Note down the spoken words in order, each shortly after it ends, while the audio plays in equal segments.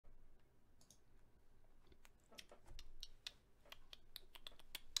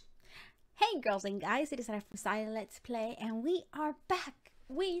Hey girls and guys, it is Zaira from ZaiLetsPlay, and we are back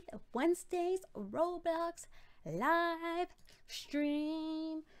with Wednesday's Roblox live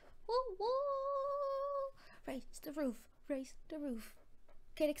stream. Woo woo! Raise the roof, raise the roof.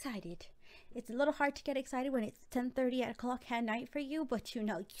 Get excited. It's a little hard to get excited when it's 10:30 o'clock at night for you, but you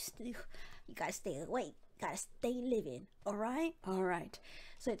know, you gotta stay awake, gotta stay living. All right.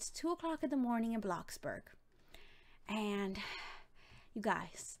 So it's 2 o'clock in the morning in Bloxburg, and you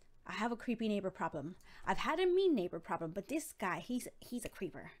guys, I have a creepy neighbor problem. I've had a mean neighbor problem, but this guy, he's a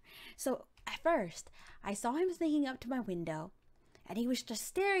creeper. So at first, I saw him sneaking up to my window, and he was just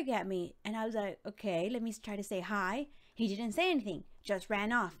staring at me. And I was like, okay, let me try to say hi. He didn't say anything, just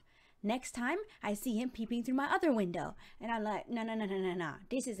ran off. Next time, I see him peeping through my other window, and I'm like, no,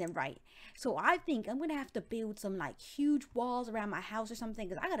 this isn't right. So I think I'm gonna have to build some like huge walls around my house or something,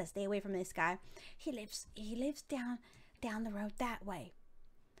 because I gotta stay away from this guy. He lives down the road that way.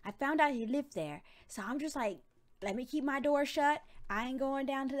 I found out he lived there, so I'm just like, let me keep my door shut. I ain't going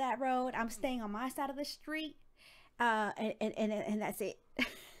down to that road. I'm staying on my side of the street, and that's it.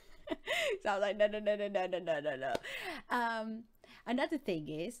 So I was like, no. Another thing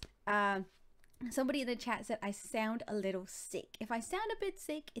is, somebody in the chat said I sound a little sick. If I sound a bit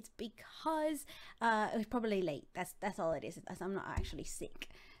sick, it's because it was probably late. That's all it is. I'm not actually sick.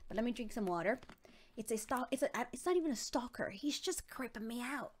 But let me drink some water. It's not even a stalker. He's just creeping me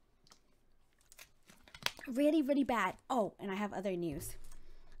out. Really bad. Oh, and I have other news.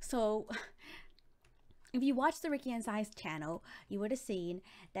 So if you watched the Ricky and Zai's channel, you would have seen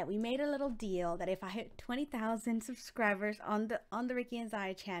that we made a little deal that if I hit 20,000 subscribers on the Ricky and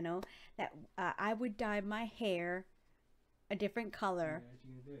Zai channel, that I would dye my hair a different color.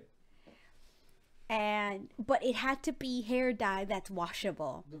 But it had to be hair dye that's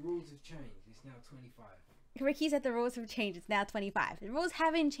washable. The rules have changed. It's now 25. Ricky said the rules have changed. It's now 25. The rules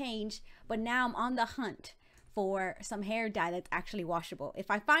haven't changed, but now I'm on the hunt for some hair dye that's actually washable.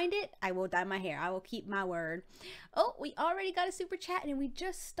 If I find it, I will dye my hair. I will keep my word. Oh, we already got a super chat, and we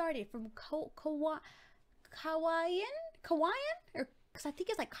just started from Kawaiian, or because I think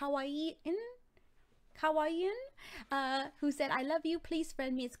it's like Kawaiian, who said, I love you, please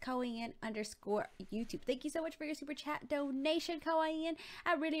friend me. It's Kawaiian_YouTube. Thank you so much for your super chat donation, Kawaiian.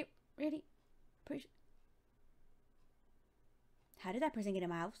 I really appreciate. How did that person get in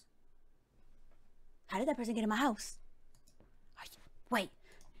my house? Wait.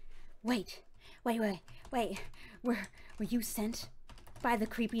 Were you sent by the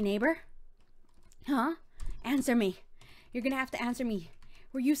creepy neighbor? Huh? Answer me. You're gonna have to answer me.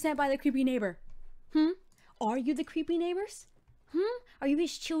 Were you sent by the creepy neighbor? Are you the creepy neighbors? Are you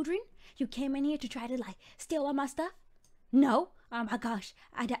his children? You came in here to try to like steal all my stuff? No? Oh my gosh.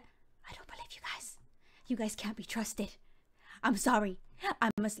 I don't believe you guys. You guys can't be trusted. I'm sorry.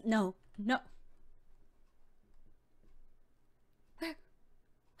 No. Where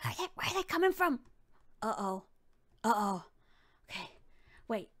are they coming from? Uh-oh. Okay.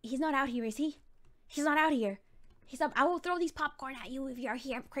 Wait, he's not out here, is he? He's not out here. He's up. I will throw these popcorn at you if you're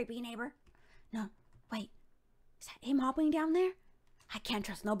here, creepy neighbor. No, wait. Is that him hopping down there? I can't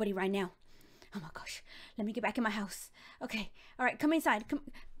trust nobody right now. Oh my gosh. Let me get back in my house. Okay. All right, come inside.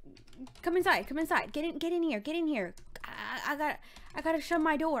 Come inside. Get in here. I gotta shut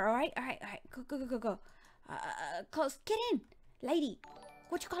my door. All right. Go. Close. Get in, lady.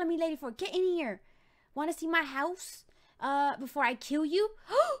 What you calling me lady for? Get in here. Want to see my house? Before I kill you?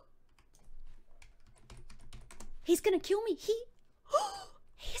 He's gonna kill me.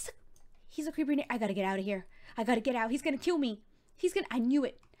 He's a creepy. I gotta get out of here. I gotta get out. He's gonna kill me. I knew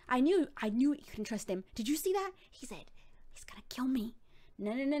it. I knew you couldn't trust him. Did you see that? He said he's gonna kill me.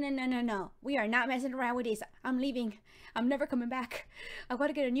 No. We are not messing around with this. I'm leaving. I'm never coming back. I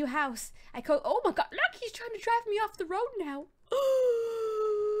gotta get a new house. Oh my god, look, he's trying to drive me off the road now.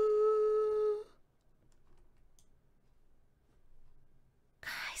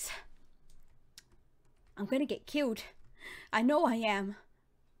 Guys, I'm gonna get killed. I know I am.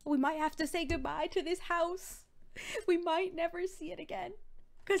 We might have to say goodbye to this house. We might never see it again,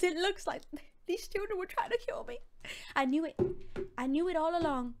 because it looks like these children were trying to kill me. I knew it all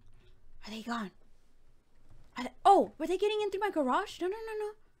along. Are they gone? Oh, were they getting in through my garage? No.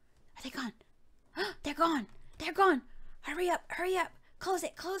 Are they gone? They're gone. Hurry up. Close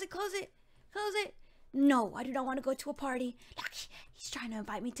it. No, I do not want to go to a party. Look, he's trying to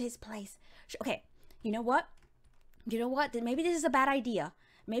invite me to his place. Okay, you know what? Maybe this is a bad idea.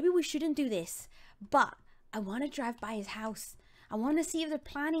 Maybe we shouldn't do this. But I want to drive by his house. I want to see if they're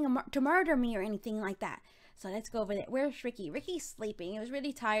planning to murder me or anything like that. So let's go over there. Where's Ricky? Ricky's sleeping. He was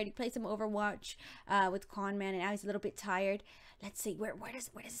really tired. He played some Overwatch with Con Man, and now he's a little bit tired. Let's see. Where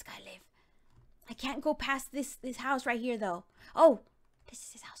does this guy live? I can't go past this house right here, though. Oh, this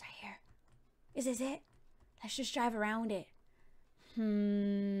is his house right here. Is this it? Let's just drive around it.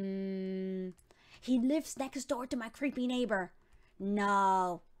 He lives next door to my creepy neighbor.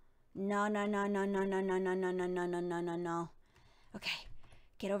 No. No, no, no, no, no, no, no, no, no, no, no, no, no, no, no. Okay.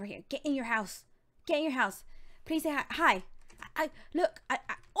 Get over here. Get in your house. Get in your house. Please say hi. Look. Oh my gosh.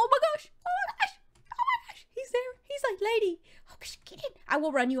 Oh my gosh. Oh my gosh. He's there. He's like, lady. Oh gosh, get in. I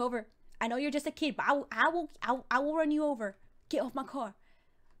will run you over. I know you're just a kid, but I will run you over. Get off my car.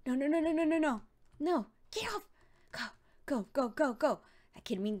 No, no, no, no, no, no, no. No. Get off. Go. Go, go, go, go. That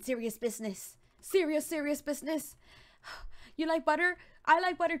kid means serious business. Serious business. You like butter? I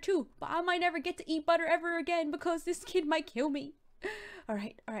like butter too, but I might never get to eat butter ever again because this kid might kill me. All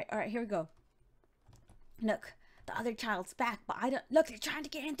right, here we go. Look, the other child's back, but I don't. Look, they're trying to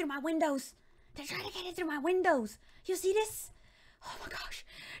get in through my windows. They're trying to get in through my windows. You see this? Oh my gosh,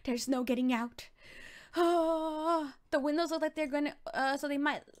 there's no getting out. Oh, the windows look like they're gonna. So they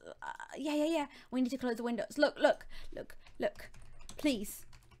might. Yeah. We need to close the windows. Look. Please.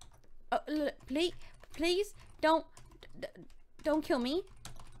 Look, please don't kill me.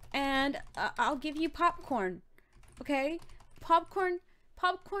 And I'll give you popcorn. Okay. Popcorn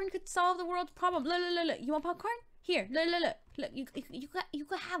could solve the world's problem. Look. You want popcorn? Here. Look. You could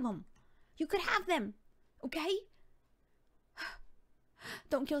have them. You could have them. Okay.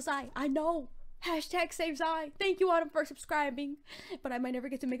 Don't kill Zai. I know. Hashtag save Zai. Thank you, Autumn, for subscribing. But I might never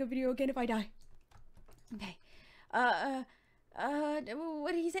get to make a video again if I die. Okay.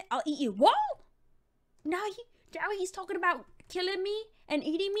 What did he say? I'll eat you. Whoa! Now he's talking about killing me and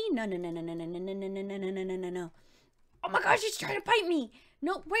eating me? No. Oh my gosh, he's trying to bite me.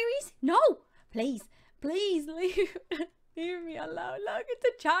 No, where is he? No! Please leave me alone. Look, it's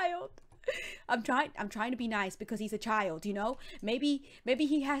a child. I'm trying to be nice because he's a child, you know? Maybe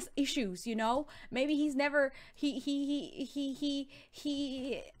he has issues, you know? Maybe he's never he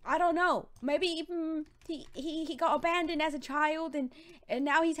I don't know. Maybe he got abandoned as a child and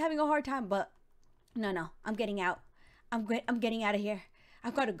now he's having a hard time, but no, I'm getting out. I'm getting out of here.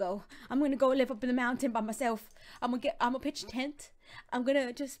 I've got to go. I'm going to go live up in the mountain by myself. I'm going to pitch a tent. I'm going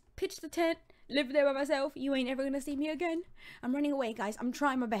to just pitch the tent, live there by myself. You ain't ever going to see me again. I'm running away, guys. I'm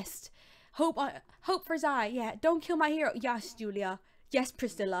trying my best. Hope for Zai. Yeah, don't kill my hero. Yes, Julia. Yes,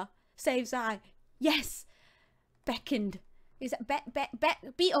 Priscilla. Save Zai. Yes. Beckoned. Is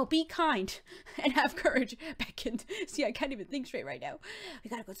that be kind and have courage. Beckoned. See, I can't even think straight right now. We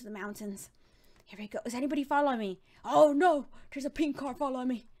gotta go to the mountains. Here we go. Is anybody following me? Oh no, there's a pink car following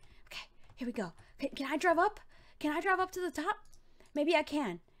me. Okay, here we go. Can I drive up? Can I drive up to the top? Maybe I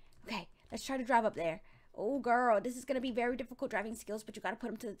can. Okay, let's try to drive up there. Oh girl, this is gonna be very difficult driving skills, but you gotta put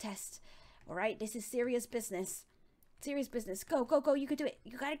them to the test. All right, this is serious business. Serious business. Go. You can do it.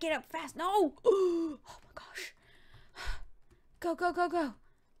 You gotta get up fast. No. Oh my gosh. Go.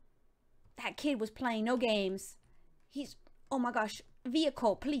 That kid was playing no games. Oh my gosh.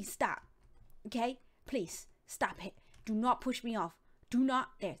 Vehicle, please stop. Okay? Please stop it. Do not push me off. Do not.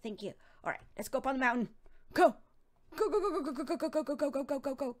 There, thank you. All right, let's go up on the mountain. Go. Go.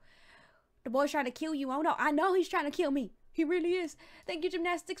 The boy's trying to kill you. Oh no, I know he's trying to kill me. He really is. Thank you,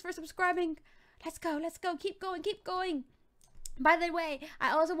 Gymnastics, for subscribing. Let's go. Keep going. By the way,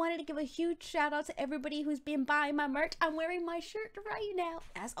 I also wanted to give a huge shout out to everybody who's been buying my merch. I'm wearing my shirt right now.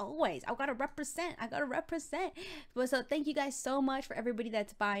 As always, I gotta represent. But so thank you guys so much for everybody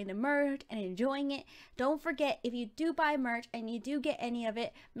that's buying the merch and enjoying it. Don't forget, if you do buy merch and you do get any of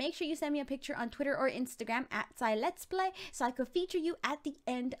it, make sure you send me a picture on Twitter or Instagram at ZaiLetsPlay so I could feature you at the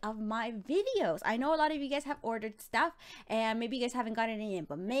end of my videos. I know a lot of you guys have ordered stuff and maybe you guys haven't gotten it in,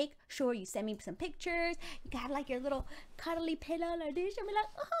 but make sure you send me some pictures. You got like your little cuddly pillow like this. I'll be like,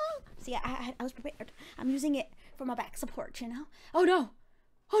 oh. See, I was prepared. I'm using it for my back support, you know? Oh no,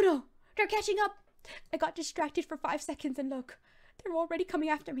 they're catching up. I got distracted for 5 seconds and look, they're already coming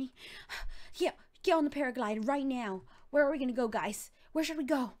after me. Yeah, get on the paraglide right now. Where are we gonna go, guys? Where should we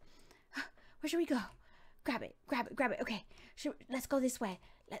go? Grab it. Okay, let's go this way.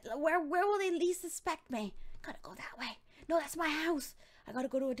 Where will they least suspect me? Gotta go that way. No, that's my house. I gotta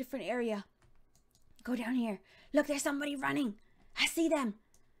go to a different area. Go down here. Look, there's somebody running. I see them.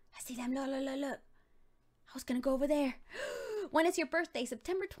 Look. I was gonna go over there. When is your birthday?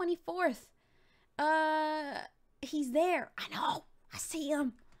 September 24th. He's there. I know. I see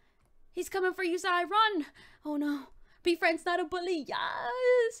him. He's coming for you, Zai. Run. Oh no. Be friends, not a bully.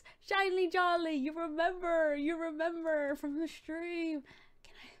 Yes. Shiny Jolly. You remember from the stream.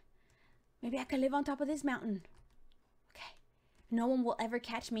 Maybe I could live on top of this mountain. Okay. No one will ever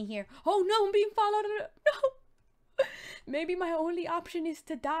catch me here. Oh no, I'm being followed. No. Maybe my only option is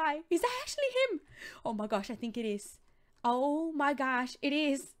to die. Is that actually him? Oh my gosh, I think it is. Oh my gosh, it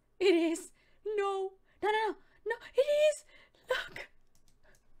is. It is. No. No, no, no. No, it is. Look.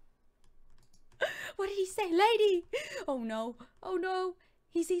 What did he say? Lady. Oh no. Oh no.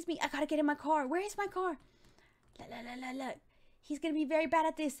 He sees me. I gotta get in my car. Where is my car? Look. He's gonna be very bad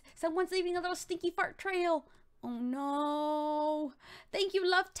at this. Someone's leaving a little stinky fart trail. Oh no. Thank you,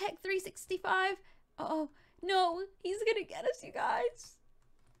 Love Tech 365. Uh-oh. No, he's gonna get us, you guys.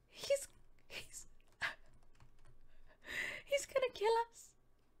 He's gonna kill us.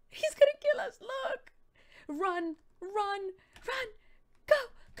 He's gonna kill us. Look. Run. Go.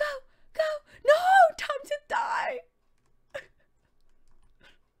 No, time to die.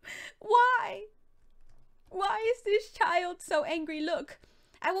 Why? Why is this child so angry? Look,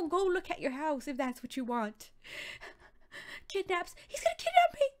 I will go look at your house if that's what you want. Kidnaps. He's gonna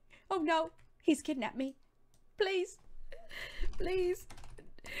kidnap me. Oh no, he's kidnapped me. Please,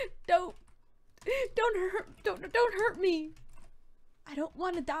 don't hurt me. I don't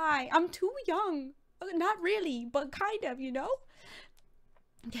want to die. I'm too young. Not really, but kind of, you know?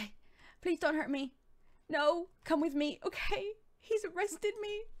 Okay, please don't hurt me. No, come with me. Okay, he's arrested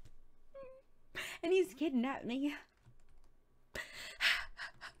me. And he's kidnapped me.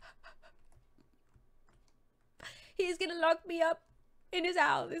 He's gonna lock me up in his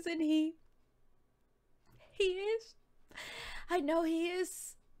house, isn't he? He is. I know he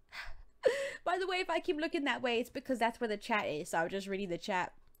is. By the way, if I keep looking that way, it's because that's where the chat is. So I was just reading the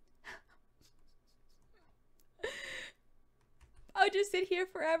chat. I'll just sit here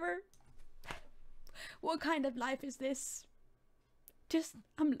forever. What kind of life is this? Just,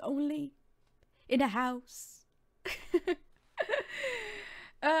 I'm lonely. In a house.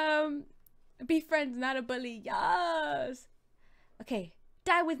 Be friends, not a bully. Yes. Okay,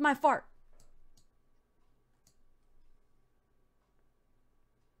 die with my fart.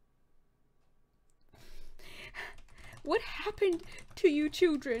 What happened to you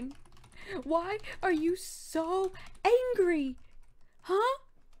children? Why are you so angry? Huh?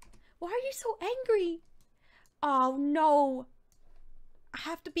 Why are you so angry? Oh no. I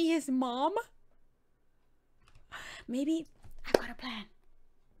have to be his mom? Maybe I've got a plan.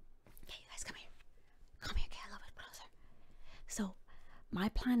 Okay, you guys, come here. Come here, get a little bit closer. So, my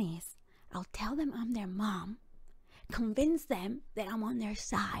plan is I'll tell them I'm their mom, convince them that I'm on their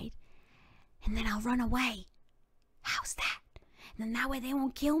side, and then I'll run away. How's that? And then that way they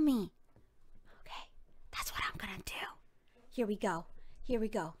won't kill me. Okay, that's what I'm gonna do. Here we go.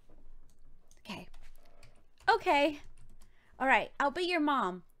 Okay. Okay. All right, I'll be your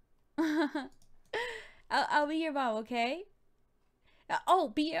mom. I'll be your mom, okay?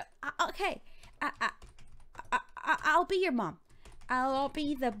 Okay. I'll be your mom. I'll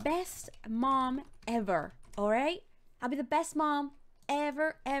be the best mom ever. All right? I'll be the best mom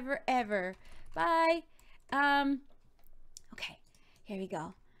ever. Bye. Okay. Here we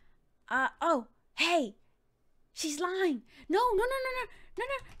go. Oh, hey. She's lying. No.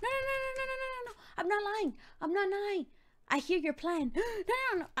 I'm not lying. I hear your plan.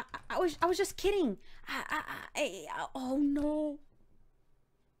 No. I was just kidding. Oh no.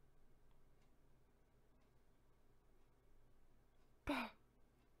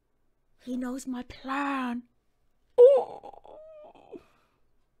 He knows my plan. Oh.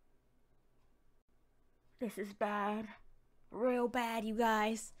 This is bad. Real bad, you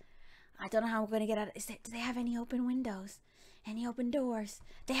guys. I don't know how we're gonna get out of it. Do they have any open windows? Any open doors?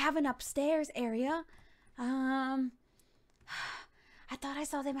 They have an upstairs area. I thought I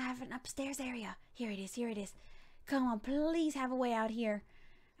saw them have an upstairs area. Here it is. Come on, please have a way out here.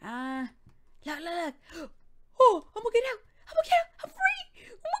 Look. Oh, I'm gonna get out. I'm free.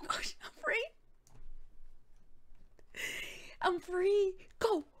 Oh my gosh, I'm free.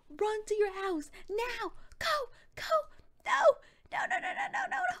 Go, run to your house now. Go. No.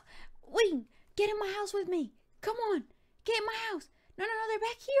 Wait, get in my house with me. Come on, get in my house. No, they're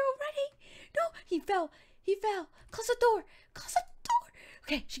back here already. No, he fell. Close the door.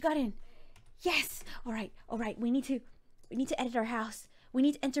 Okay, she got in. Yes. All right. We need to edit our house. We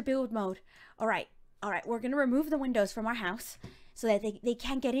need to enter build mode. All right. We're gonna remove the windows from our house so that they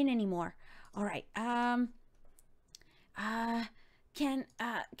can't get in anymore. All right.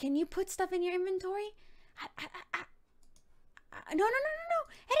 Can you put stuff in your inventory? No.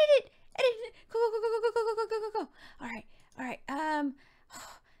 Edit it. Go. All right.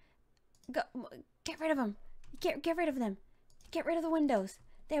 Go. Get rid of them. Get rid of them. Get rid of the windows.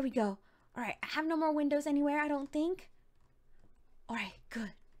 There we go. All right. I have no more windows anywhere, I don't think. All right.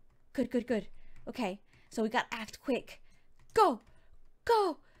 Good. Okay. So we got to act quick. Go.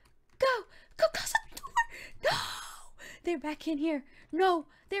 Close the door. they're back in here. No,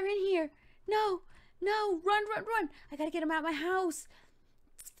 they're in here. No, no, run, run, run. I gotta get them out of my house.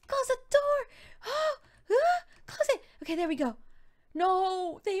 Close the door. Oh, close it. Okay, there we go.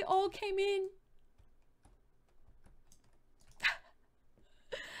 No, they all came in.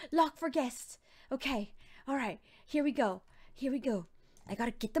 Lock for guests. Okay, all right, here we go. Here we go. I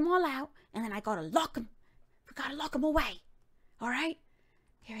gotta get them all out, and then I gotta lock them. We gotta lock them away. All right,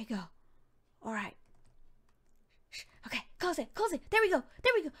 here we go. All right. Shh. Okay, close it, close it. There we go,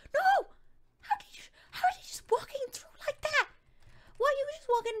 there we go. No! How are you just walking through like that? Why are you just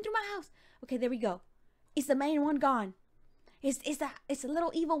walking into my house? Okay, there we go. Is the main one gone? Is the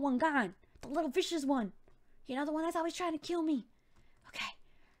little evil one gone? The little vicious one. You know, the one that's always trying to kill me. Okay.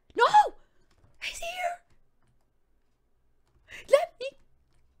 No! He's here! Let me...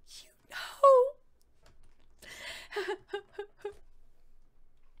 You know!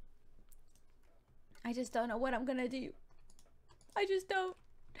 I just don't know what I'm gonna do. I just don't.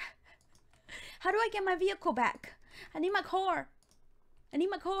 How do I get my vehicle back? I need my car. I need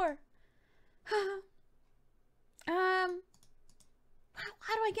my car. How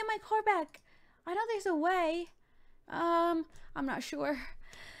do I get my car back? I know there's a way. I'm not sure.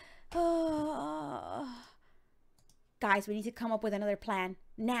 Guys, we need to come up with another plan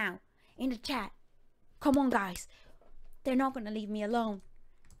now in the chat. Come on, guys. They're not gonna leave me alone.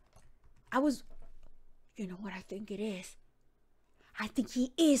 You know what I think it is? I think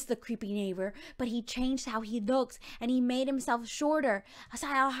he is the creepy neighbor, but he changed how he looks and he made himself shorter.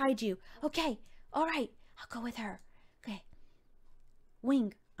 I'll hide you. Okay, all right, I'll go with her. Okay.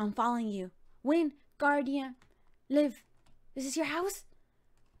 Wing, I'm following you. Wing, Gardena, live. Is this your house?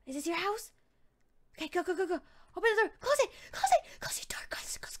 Is this your house? Okay, go, go, go, go. Open the door. Close it. Close it. Close your door.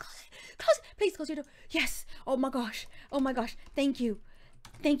 Close it. Close it. Close it. Please close your door. Yes. Oh my gosh. Oh my gosh. Thank you.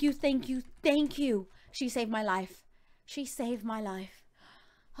 Thank you. Thank you. Thank you. She saved my life. She saved my life.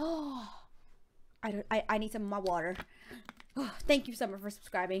 Oh, I need some of my water. Oh, thank you, Summer, for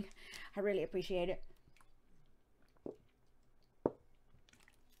subscribing. I really appreciate it.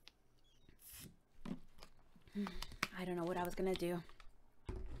 I don't know what I was gonna do.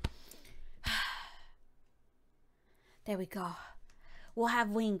 There we go. We'll have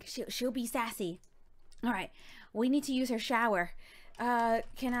Wing. She'll be sassy. All right. We need to use her shower.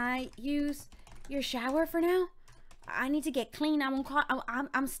 Can I use your shower for now? I need to get clean.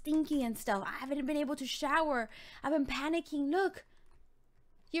 I'm stinky and stuff. I haven't been able to shower. I've been panicking. Look.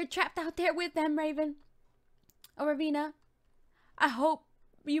 You're trapped out there with them, Raven. Oh, Ravina. I hope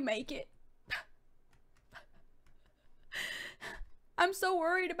you make it. I'm so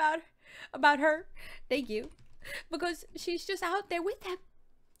worried about her. Thank you. Because she's just out there with them.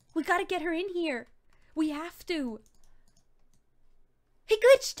 We gotta get her in here. We have to. He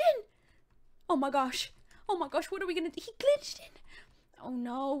glitched in. Oh my gosh. Oh my gosh, what are we gonna do? He glitched in. Oh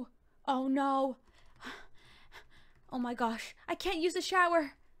no. Oh no. Oh my gosh. I can't use the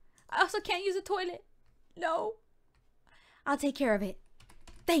shower. I also can't use the toilet. No. I'll take care of it.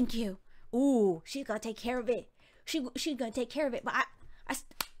 Thank you. Ooh, she's gonna take care of it. She's gonna take care of it. But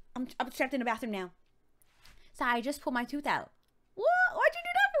I'm trapped in the bathroom now. So I just pulled my tooth out. What? Why'd you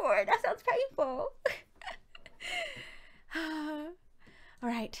do that for? That sounds painful. All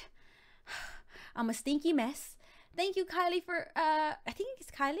right. I'm a stinky mess. Thank you, Kylie, for I think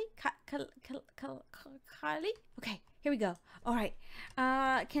it's Kylie. Kylie. Okay, here we go. All right.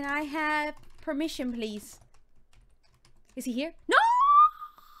 Can I have permission, please? Is he here? No.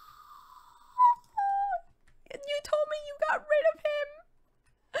 You told me you got rid of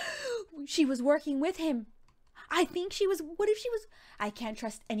him. She was working with him. I think she was. What if she was? I can't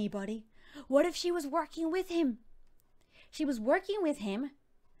trust anybody. What if she was working with him? She was working with him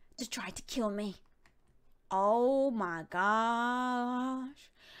to try to kill me. Oh my gosh.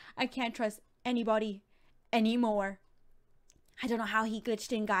 I can't trust anybody anymore. I don't know how he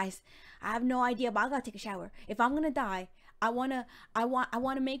glitched in, guys. I have no idea, but I gotta take a shower. If I'm gonna die, I wanna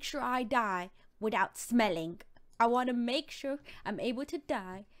make sure I die without smelling. I wanna make sure I'm able to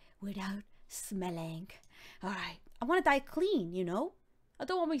die without smelling. All right. I wanna die clean, you know? I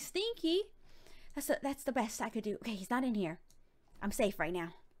don't wanna be stinky. That's the best I could do. Okay, he's not in here. I'm safe right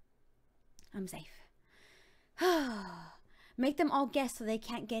now. I'm safe. Make them all guess so they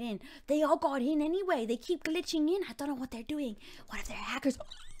can't get in. They all got in anyway. They keep glitching in. I don't know what they're doing. What if they're hackers?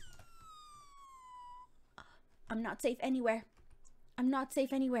 I'm not safe anywhere. I'm not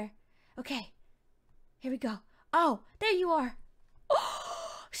safe anywhere. Okay. Here we go. Oh, there you are.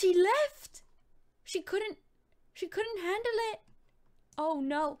 Oh, she left. She couldn't handle it. Oh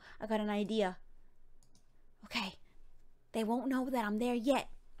no. I got an idea. Okay. They won't know that I'm there yet.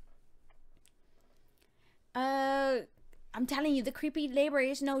 I'm telling you, the creepy labor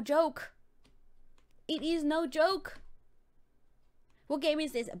is no joke. It is no joke. What game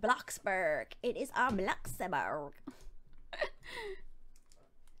is this? Bloxburg. It is on Bloxburg.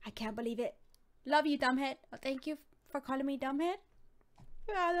 I can't believe it. Love you, dumbhead. Oh, thank you for calling me dumbhead.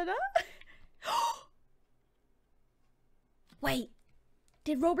 I don't know. Wait.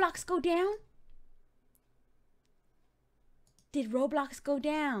 Did Roblox go down? Did Roblox go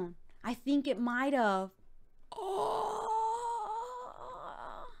down? I think it might have. Oh.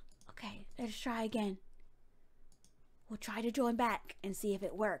 Okay, let's try again. We'll try to join back and see if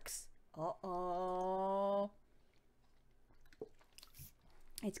it works. Uh-oh.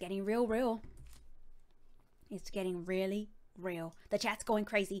 It's getting real. It's getting really real. The chat's going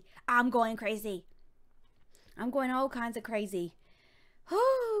crazy. I'm going crazy. I'm going all kinds of crazy.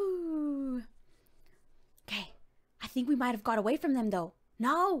 Whew. Okay. I think we might have got away from them though.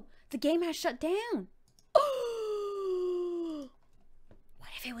 No, the game has shut down. Oh.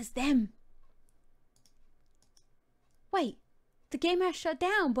 What if it was them? Wait, the game has shut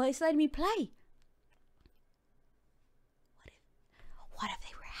down, but it's letting me play. What if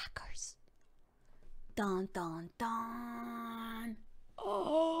they were hackers? Dun dun dun.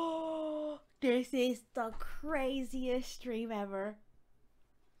 Oh, this is the craziest stream ever.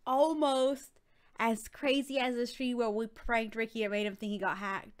 Almost as crazy as the stream where we pranked Ricky and made him think he got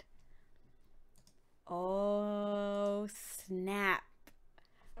hacked. Oh, snap.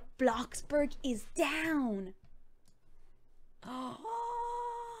 Bloxburg is down. Oh,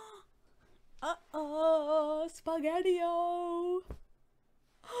 uh-oh, spaghetti-o.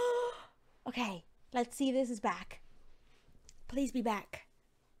 Okay, let's see if this is back. Please be back.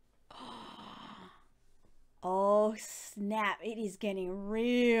 Oh, snap. It is getting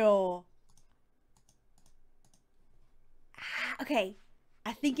real. Okay,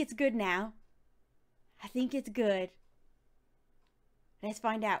 I think it's good now. I think it's good. Let's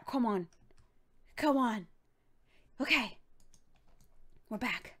find out. Come on. Come on. Okay. We're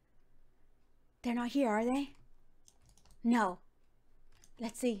back. They're not here, are they? No.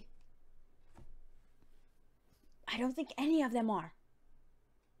 Let's see. I don't think any of them are.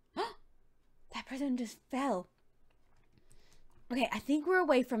 That person just fell. Okay, I think we're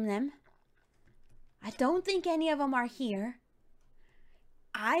away from them. I don't think any of them are here.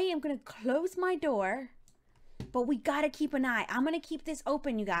 I am going to close my door. But we got to keep an eye. I'm going to keep this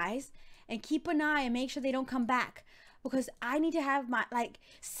open, you guys. And keep an eye and make sure they don't come back. Because I need to have my, like,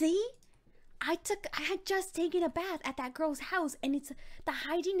 see? I had just taken a bath at that girl's house. And the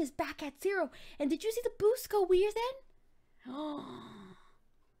hygiene is back at 0. And did you see the boost go weird then? Oh.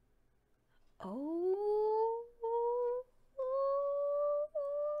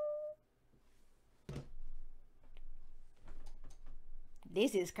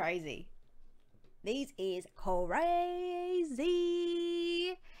 This is crazy. This is crazy.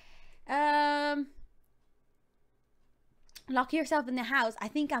 Lock yourself in the house. I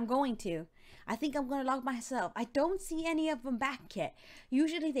think I'm going to. I think I'm going to lock myself. I don't see any of them back yet.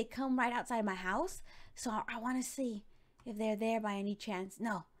 Usually they come right outside my house. So I want to see if they're there by any chance.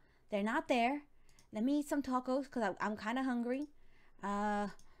 No, they're not there. Let me eat some tacos because I'm kind of hungry. I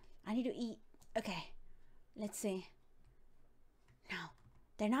need to eat. Okay, let's see. No,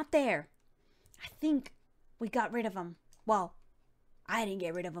 they're not there. I think we got rid of them. Well, I didn't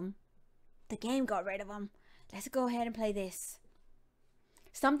get rid of them. The game got rid of them. Let's go ahead and play this.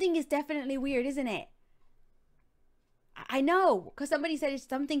 Something is definitely weird, isn't it? I know, because somebody said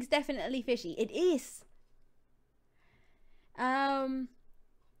something's definitely fishy. It is.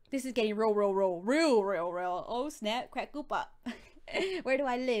 This is getting real. Oh snap, crack goop up. Where do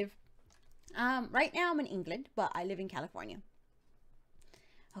I live? Right now I'm in England, but I live in California.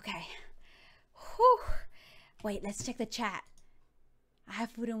 Okay. Whew. Wait, let's check the chat. I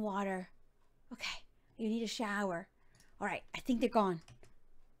have food and water. Okay, you need a shower. All right, I think they're gone.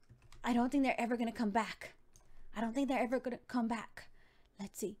 I don't think they're ever gonna come back.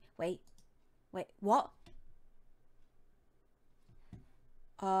 Let's see. Wait, what?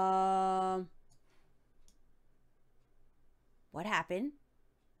 What happened?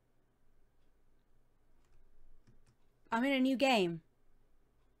 I'm in a new game.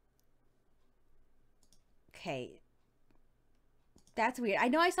 Okay. That's weird. I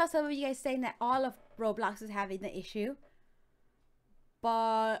know I saw some of you guys saying that all of Roblox is having the issue.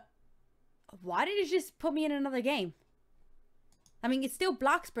 But why did it just put me in another game? I mean, it's still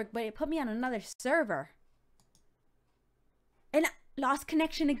Bloxburg, but it put me on another server. And I lost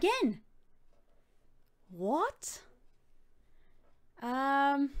connection again. What?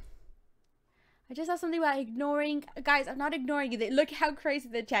 I I just saw something about ignoring. Guys, I'm not ignoring you. Look how crazy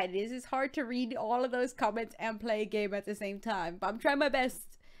the chat is. It's hard to read all of those comments and play a game at the same time. But I'm trying my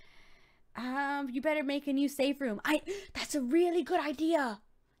best. You better make a new save room. That's a really good idea.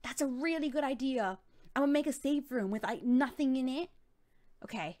 That's a really good idea. I'm gonna make a save room with like nothing in it.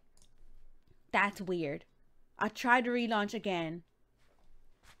 Okay. That's weird. I'll try to relaunch again.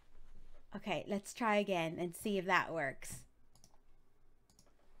 Okay, let's try again and see if that works.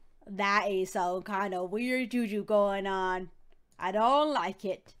 That is some kind of weird juju going on. I don't like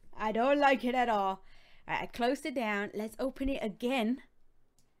it. I don't like it at all. Alright, I closed it down. Let's open it again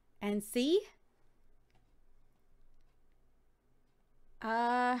and see.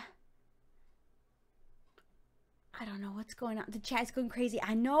 I don't know what's going on. The chat's going crazy.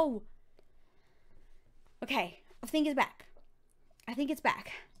 I know. Okay, I think it's back. I think it's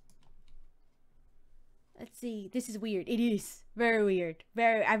back. Let's see. This is weird. It is very weird.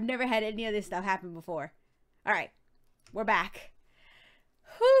 I've never had any of this stuff happen before. All right, we're back.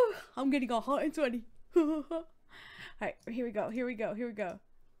 Whew, I'm getting all hot and sweaty. All right, here we go. Here we go. Here we go.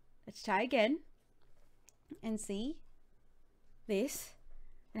 Let's try again and see this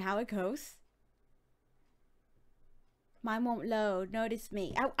and how it goes. Mine won't load. Notice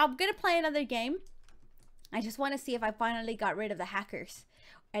me. I'm gonna play another game. I just want to see if I finally got rid of the hackers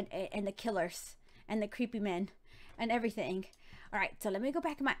and the killers and the creepy men and everything. All right, so let me go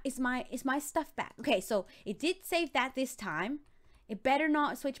back. Is my stuff back? Okay, so it did save that this time. It better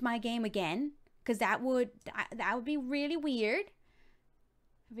not switch my game again, because that would be really weird.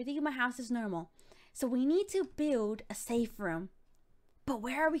 Everything in my house is normal. So we need to build a safe room, but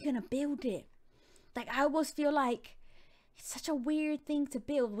where are we gonna build it? Like, I almost feel like it's such a weird thing to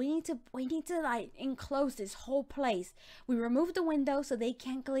build. We need to like enclose this whole place. We removed the window so they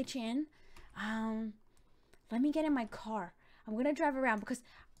can't glitch in. Let me get in my car. I'm gonna drive around because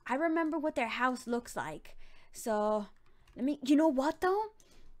I remember what their house looks like. So you know what though?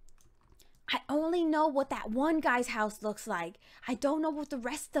 I only know what that one guy's house looks like. I don't know what the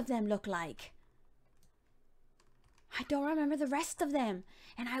rest of them look like. I don't remember the rest of them.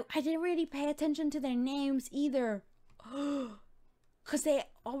 And I didn't really pay attention to their names either. Because they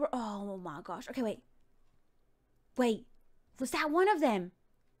all were, oh my gosh. Okay, wait, was that one of them?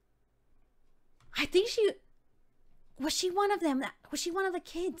 I think was she one of them? Was she one of the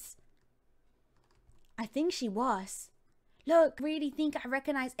kids? I think she was. Look, really think I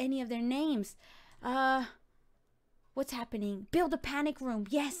recognize any of their names. What's happening? Build a panic room.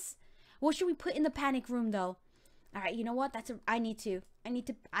 Yes. What should we put in the panic room though? All right, you know what? I need to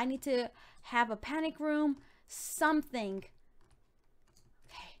have a panic room. Something.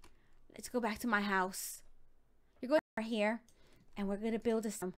 Okay, let's go back to my house. You're going right here, and we're gonna build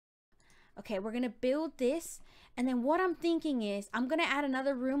this. Okay, we're gonna build this, and then what I'm thinking is I'm gonna add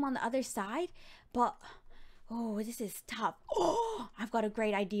another room on the other side. But oh, this is tough. Oh, I've got a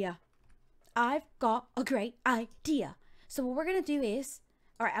great idea. So what we're gonna do is,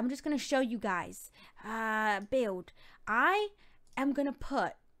 all right, I'm just gonna show you guys. Build. I'm gonna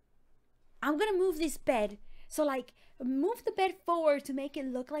move this bed. So like, move the bed forward to make it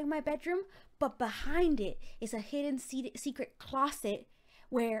look like my bedroom, but behind it is a hidden secret closet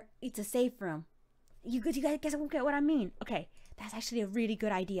where it's a safe room. You guys get what I mean? Okay, that's actually a really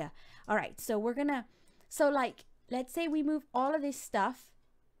good idea. All right, so like, let's say we move all of this stuff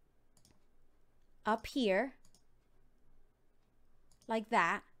up here like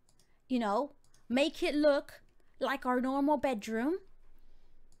that, you know, make it look like our normal bedroom.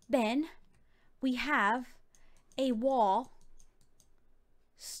 Then we have a wall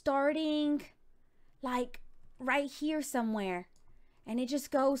starting like right here somewhere, and it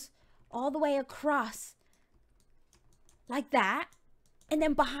just goes all the way across like that, and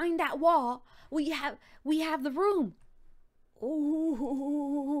then behind that wall we have the room.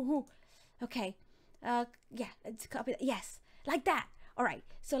 Ooh, okay, yeah, let's copy that. Yes, like that. All right,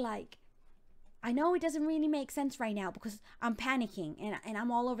 so like, I know it doesn't really make sense right now because I'm panicking and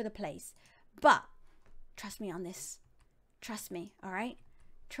I'm all over the place, but trust me on this. Trust me, all right?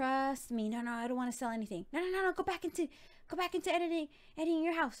 Trust me. No, I don't want to sell anything. No. Go back into editing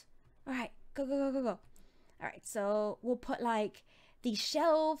your house. All right, go. All right, so we'll put like these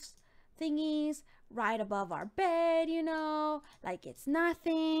shelves thingies right above our bed, you know, like it's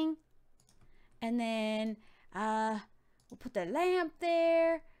nothing. And then we'll put the lamp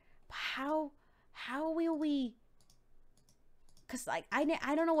there. How will we? Because like I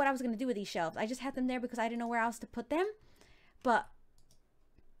don't know what I was gonna do with these shelves. I just had them there because I didn't know where else to put them. But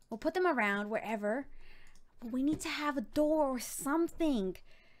we'll put them around wherever. But we need to have a door or something.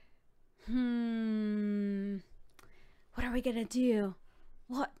 What are we gonna do?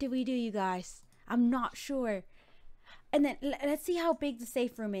 What do we do, you guys? I'm not sure. And then let's see how big the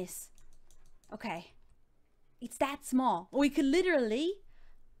safe room is. Okay. It's that small. We could literally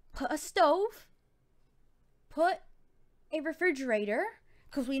put a stove, put a refrigerator,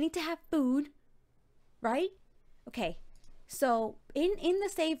 because we need to have food, right? Okay. So in the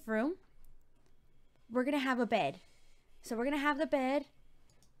safe room, we're going to have a bed. So we're going to have the bed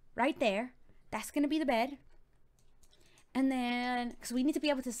right there. That's going to be the bed. And then, because we need to be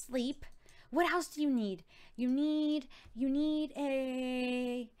able to sleep. What else do you need? You need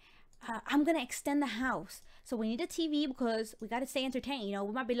a, I'm going to extend the house. So we need a TV because we got to stay entertained. You know,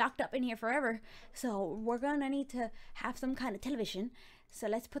 we might be locked up in here forever. So we're going to need to have some kind of television. So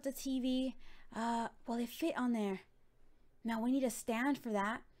let's put the TV, will it fit on there? Now we need a stand for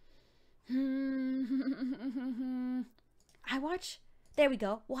that. There we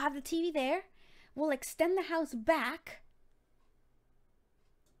go. We'll have the TV there. We'll extend the house back.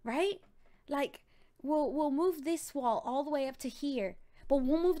 Right? Like, we'll move this wall all the way up to here. But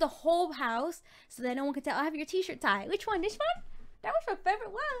we'll move the whole house so that no one can tell. I have your t-shirt tie. Which one? This one? That was my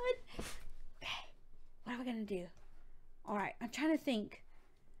favorite one. Okay. What are we going to do? Alright, I'm trying to think.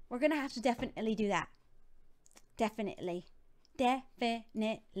 We're going to have to definitely do that. Definitely.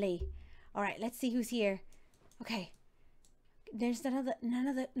 Definitely. Alright, let's see who's here. Okay. There's none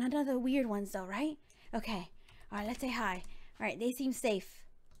of the weird ones though, right? Okay. Alright, let's say hi. Alright, they seem safe.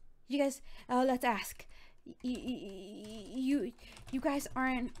 You guys, let's ask. You guys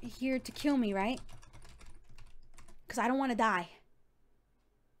aren't here to kill me, right? Because I don't want to die.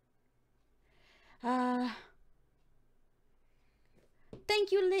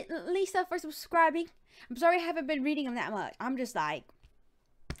 Thank you, Lisa, for subscribing. I'm sorry I haven't been reading them that much. I'm just like,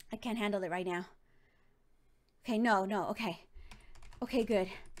 I can't handle it right now. Okay, no, okay. Okay, good.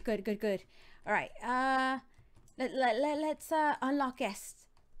 All right, let's unlock guests.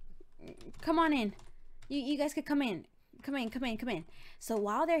 Come on in. You guys could come in. Come in. So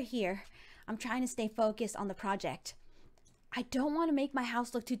while they're here, I'm trying to stay focused on the project. I don't want to make my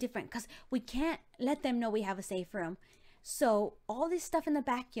house look too different because we can't let them know we have a safe room. So all this stuff in the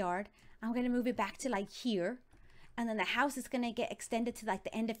backyard, I'm going to move it back to like here. And then the house is going to get extended to like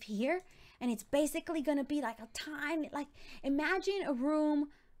the end of here. And it's basically going to be like a tiny, like, imagine a room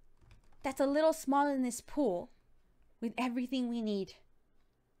that's a little smaller than this pool with everything we need.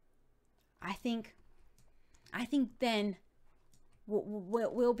 I think then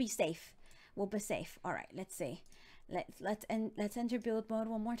we'll be safe. We'll be safe. All right, let's see. Let's enter build mode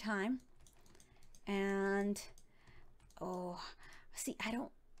one more time. And oh, see,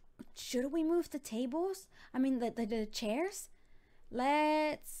 should we move the tables? I mean the chairs?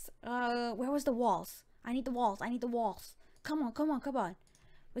 Let's where was the walls? I need the walls. Come on.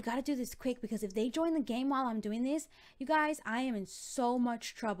 We gotta do this quick because if they join the game while I'm doing this, you guys, I am in so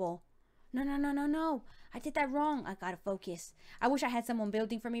much trouble. No. I did that wrong. I gotta focus. I wish I had someone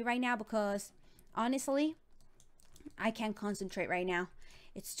building for me right now because honestly, I can't concentrate right now.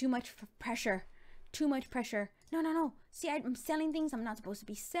 It's too much pressure. No. See, I'm selling things I'm not supposed to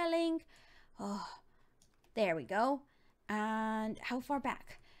be selling. Oh, there we go. And how far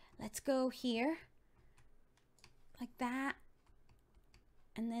back? Let's go here. Like that.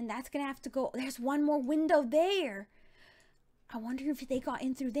 And then that's gonna have to go. There's one more window there. I wonder if they got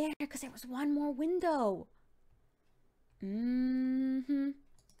in through there because there was one more window.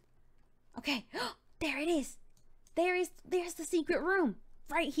 Okay. There it is. There's the secret room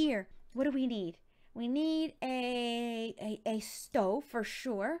right here. What do we need? We need a stove for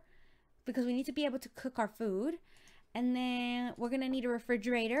sure because we need to be able to cook our food. And then we're going to need a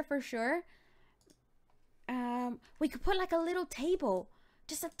refrigerator for sure. We could put like a little table.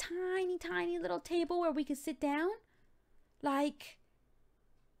 Just a tiny little table where we could sit down. Like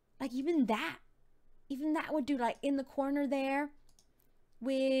even that would do, like in the corner there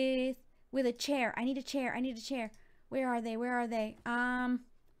with a chair. I need a chair. Where are they? Where's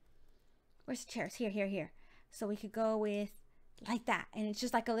the chairs? Here. So we could go with like that, and it's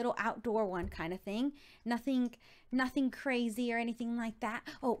just like a little outdoor one kind of thing. Nothing crazy or anything like that.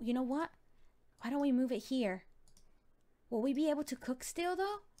 Oh, you know what? Why don't we move it here? Will we be able to cook still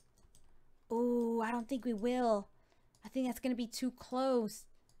though? Oh, I don't think we will. I think that's gonna be too close.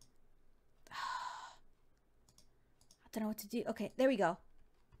 I don't know what to do. Okay, there we go.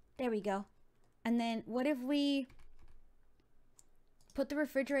 And then what if we put the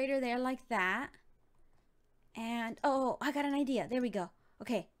refrigerator there like that? And oh, I got an idea. There we go.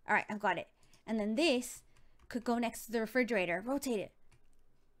 Okay, all right, I've got it. And then this could go next to the refrigerator. Rotate it.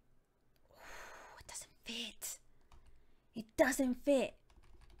 Ooh, it doesn't fit. It doesn't fit.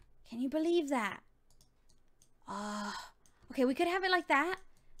 Can you believe that? Okay, we could have it like that.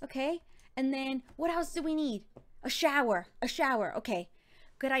 Okay, And then what else do we need? A shower. A shower. Okay.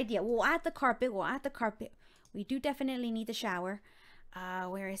 Good idea. We'll add the carpet. We'll add the carpet. We do definitely need the shower.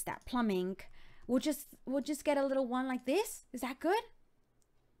 Where is that? Plumbing. We'll just get a little one like this. Is that good?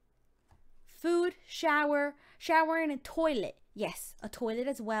 Food, shower, and a toilet. Yes, a toilet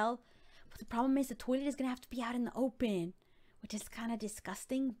as well. But the problem is the toilet is going to have to be out in the open, which is kind of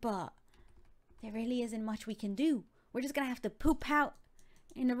disgusting, but there really isn't much we can do. We're just going to have to poop out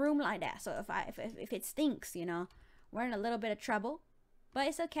in a room like that. So if it stinks, you know, we're in a little bit of trouble. But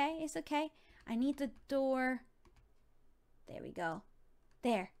it's okay. It's okay. I need the door. There we go.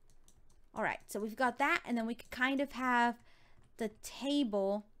 There. All right. So we've got that. And then we could kind of have the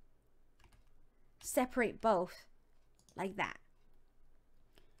table separate both like that.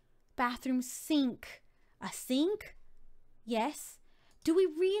 Bathroom sink. A sink? Yes. Do we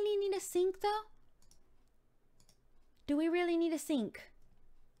really need a sink though? Do we really need a sink?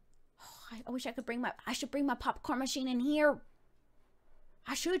 Oh, I wish I could I should bring my popcorn machine in here.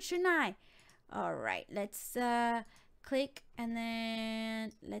 I should, shouldn't I? All right, let's click and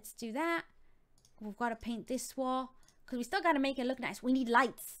then let's do that. We've got to paint this wall because we still got to make it look nice. We need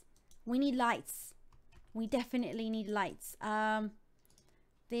lights. We need lights. We definitely need lights.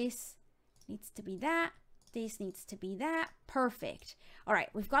 This needs to be that. This needs to be that. Perfect. All right,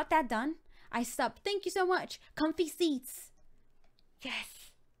 we've got that done. I stopped. Thank you so much. Comfy seats.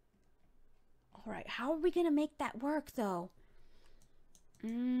 Yes. All right, how are we going to make that work though?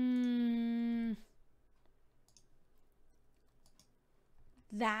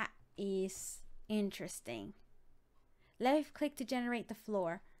 That is interesting. Left click to generate the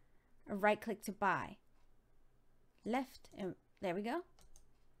floor. Or right click to buy. Left and there we go.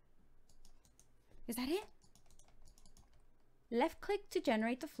 Is that it? Left click to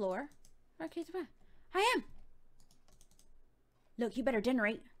generate the floor. Right click to buy. I am. Look, you better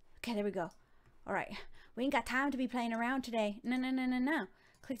generate. Okay, there we go. All right. We ain't got time to be playing around today. No, no, no, no, no.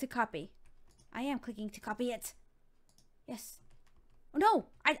 Click to copy. I am clicking to copy it. Yes. Oh, no.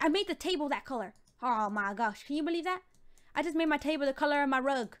 I made the table that color. Oh, my gosh. Can you believe that? I just made my table the color of my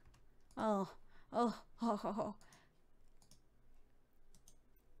rug. Oh.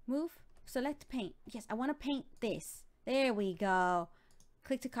 Move. Select paint. Yes, I want to paint this. There we go.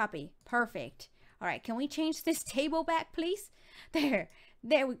 Click to copy. Perfect. All right. Can we change this table back, please? There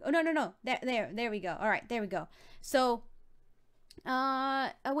we oh no there we go. All right, there we go. So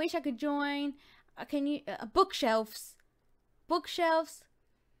I wish I could join. Can you bookshelves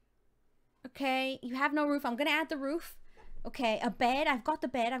okay, you have no roof. I'm gonna add the roof. Okay, a bed. I've got the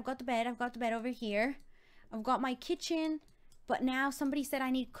bed over here. I've got my kitchen, but now somebody said I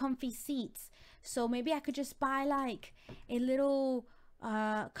need comfy seats, so maybe I could just buy like a little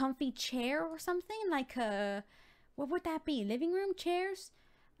comfy chair or something, like a what would that be? Living room chairs,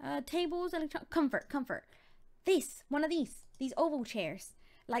 tables, comfort. One of these oval chairs,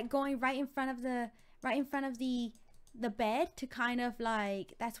 like going right in front of the bed to kind of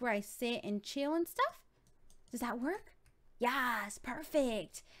like that's where I sit and chill and stuff. Does that work? Yes,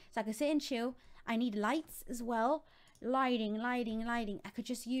 perfect. So I can sit and chill. I need lights as well. Lighting. I could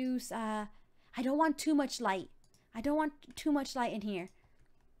just use. I don't want too much light. I don't want too much light in here.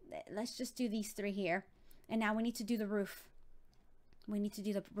 Let's just do these three here. And now we need to do the roof. You need to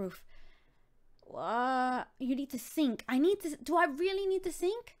sink. Do I really need to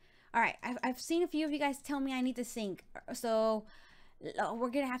sink? All right, I've seen a few of you guys tell me I need to sink. So we're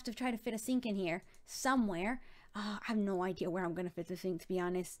going to have to try to fit a sink in here somewhere. I have no idea where I'm going to fit the sink, to be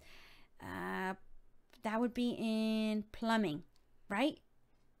honest. That would be in plumbing, right?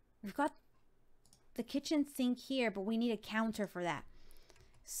 We've got the kitchen sink here, but we need a counter for that.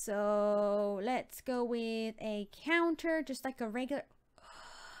 So let's go with a counter, just like a regular. Oh,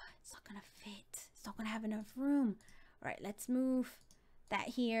 it's not gonna fit. It's not gonna have enough room. All right, let's move that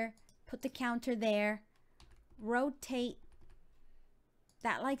here. Put the counter there. Rotate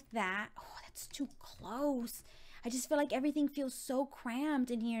that like that. Oh, that's too close. I just feel like everything feels so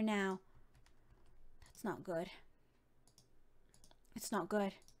crammed in here now. That's not good. It's not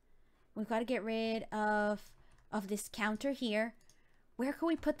good. We've got to get rid of this counter here. Where can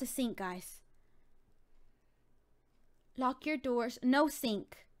we put the sink, guys? Lock your doors. No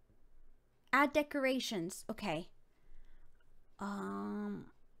sink. Add decorations. Okay.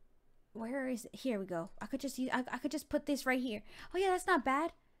 Where is it? Here we go. I could just put this right here. Oh yeah, that's not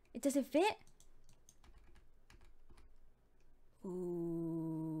bad. It doesn't fit.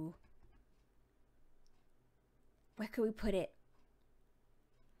 Ooh. Where could we put it?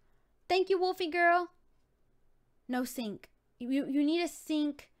 Thank you, Wolfie girl. No sink. You need a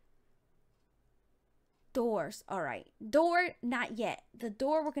sink Doors. All right. Door, not yet. The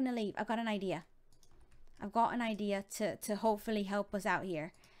door we're going to leave. I've got an idea. I've got an idea to hopefully help us out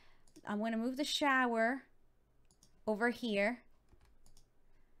here. I'm going to move the shower over here.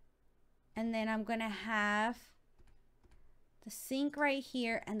 And then I'm going to have the sink right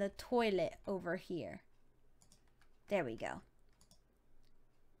here and the toilet over here. There we go.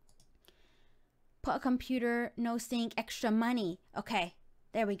 Put a computer, no sink, extra money. Okay,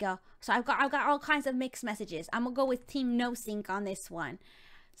 there we go. So I've got all kinds of mixed messages. I'm gonna go with team no sink on this one.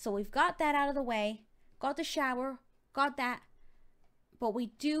 So we've got that out of the way. Got the shower, got that. But we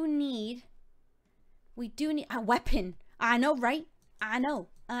do need a weapon. I know, right? I know.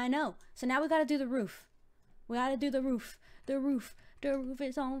 So now we gotta do the roof. We gotta do the roof. The roof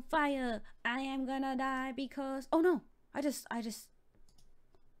is on fire. I am gonna die because, oh no, I just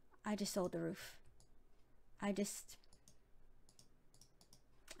sold the roof. I just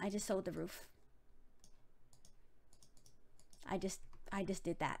sold the roof. I just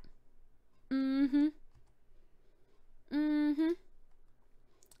did that. Can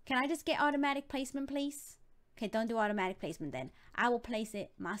I just get automatic placement, please? Okay, don't do automatic placement then. I will place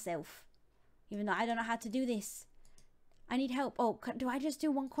it myself. Even though I don't know how to do this. I need help. Oh, do I just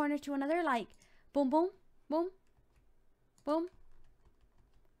do one corner to another? Like, boom, boom, boom, boom.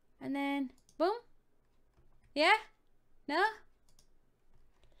 And then, boom. Yeah? No?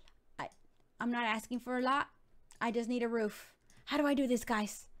 I'm not asking for a lot. I just need a roof. How do I do this,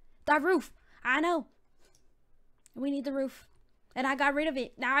 guys? That roof. I know. We need the roof. And I got rid of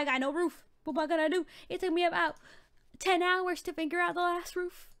it. Now I got no roof. What am I gonna do? It took me about 10 hours to figure out the last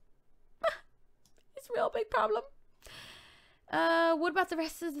roof. It's a real big problem. What about the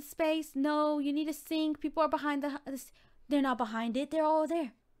rest of the space? No, you need a sink. People are behind they're not behind it. They're all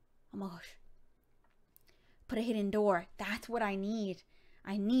there. Oh my gosh. Put a hidden door. That's what I need.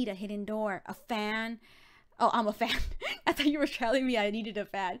 I need a hidden door. A fan. Oh, I'm a fan. I thought you were telling me I needed a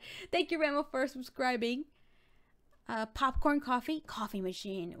fan. Thank you, Ramo, for subscribing. Popcorn coffee. Coffee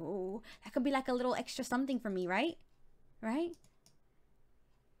machine. Ooh, that could be like a little extra something for me, right? Right?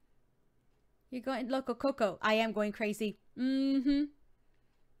 You're going loco coco. I am going crazy. Click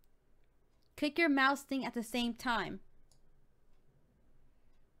your mouse thing at the same time.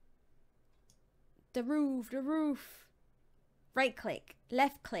 The roof. Right click,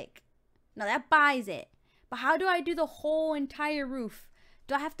 left click. No, that buys it. But how do I do the whole entire roof?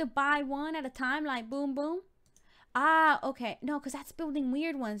 Do I have to buy one at a time, like boom, boom? Ah, okay. No, because that's building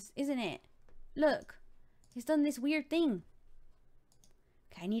weird ones, isn't it? Look, it's done this weird thing.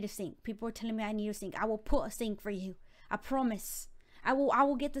 Okay, I need a sink. People are telling me I need a sink. I will put a sink for you. I promise. I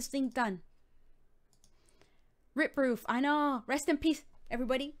will get this thing done. Rip roof. I know. Rest in peace,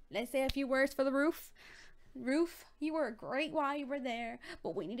 everybody. Let's say a few words for the roof. Roof, you were great while you were there,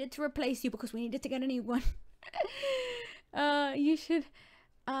 but we needed to replace you because we needed to get a new one. You should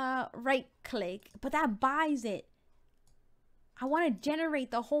right click, but that buys it. I want to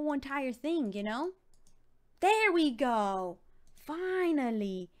generate the whole entire thing, you know? There we go.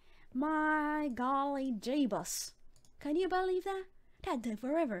 Finally. My golly jeebus. Can you believe that? That took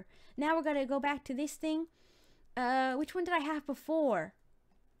forever. Now we're gonna go back to this thing. Which one did I have before?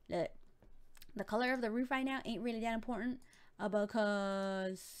 Look, the color of the roof right now ain't really that important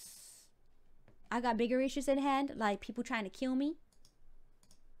because I got bigger issues at hand, like people trying to kill me.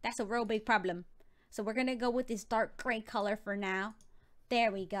 That's a real big problem. So we're gonna go with this dark gray color for now.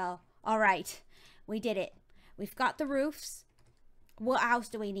 There we go. All right, we did it. We've got the roofs. What else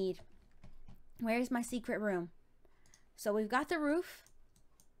do we need? Where's my secret room? So we've got the roof.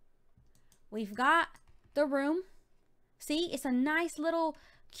 We've got the room. See, it's a nice little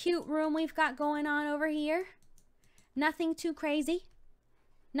cute room we've got going on over here. Nothing too crazy.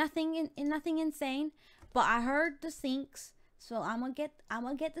 Nothing insane. But I heard the sinks, so I'm gonna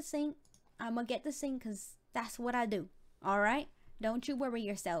get the sink. I'm gonna get the sink because that's what I do. All right, don't you worry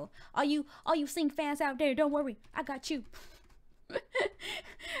yourself. All you sink fans out there, don't worry. I got you.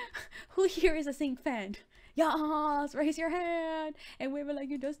 Who here is a sink fan? Yes, raise your hand and wave it like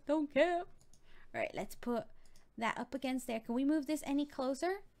you just don't care. All right, let's put that up against there. Can we move this any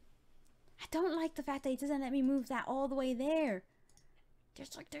closer? I don't like the fact that it doesn't let me move that all the way there.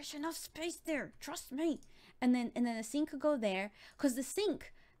 There's enough space there, trust me. And then the sink could go there, because the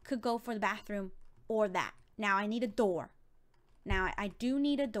sink could go for the bathroom or that. Now I need a door. Now I do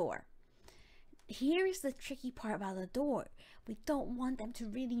need a door. Here is the tricky part about the door. We don't want them to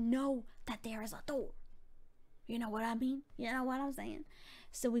really know that there is a door. You know what I mean? You know what I'm saying?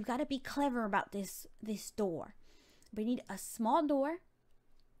 So we've got to be clever about this door. We need a small door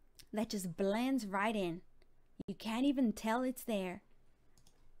that just blends right in. You can't even tell it's there.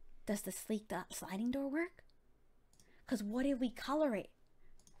 Does the sleek sliding door work? Because what if we color it?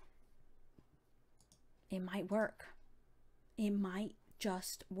 It might work. It might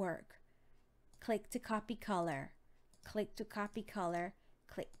just work. Click to copy color. Click to copy color.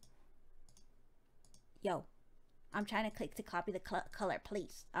 Click. Yo, I'm trying to click to copy the color,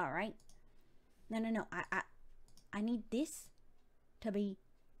 please. All right. No. I need this to be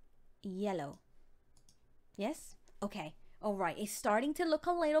yellow. Yes? Okay. All right. It's starting to look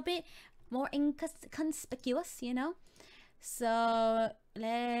a little bit more inconspicuous, you know? So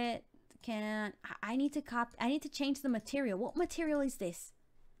I need to change the material. What material is this?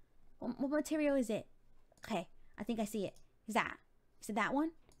 What material is it? Okay. I think I see it. Is it that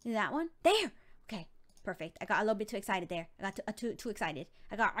one? Is it that one? There. Okay. Perfect. I got a little bit too excited there. I got too excited.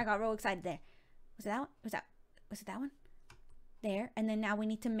 I got real excited there. Was it that one? Was it that one? There. And then now we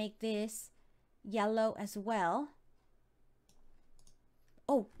need to make this yellow as well.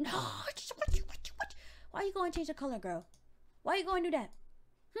 Oh no! What? Why are you going to change the color, girl? Why are you going to do that?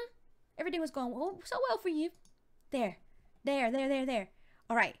 Everything was going so well for you. There.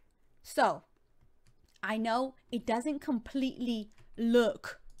 All right. So I know it doesn't completely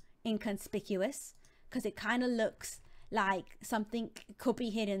look inconspicuous because it kind of looks like something could be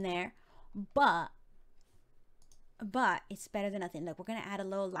hidden there, but it's better than nothing. Look, we're gonna add a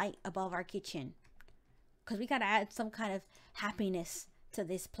little light above our kitchen because we gotta add some kind of happiness to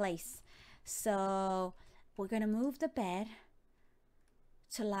this place. So we're gonna move the bed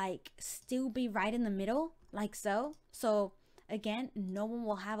to like still be right in the middle, like so. So again, no one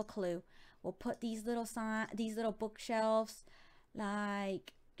will have a clue. We'll put these little bookshelves,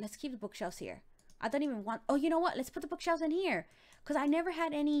 like, let's keep the bookshelves here. I don't even want, oh, you know what? Let's put the bookshelves in here because I never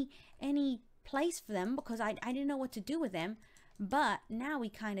had any place for them because I didn't know what to do with them, but now we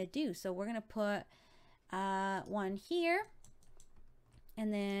kind of do. So we're gonna put one here,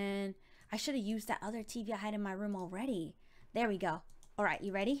 and then I should have used that other TV I had in my room already. There we go. All right,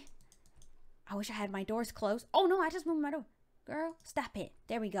 you ready? I wish I had my doors closed. Oh no, I just moved my door. Girl, stop it.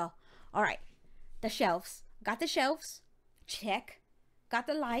 There we go. All right, the shelves. Got the shelves. Check. Got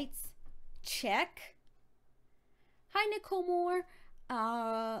the lights. Check. Hi, Nicole Moore.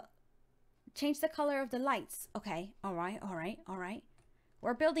 Change the color of the lights. Okay. All right.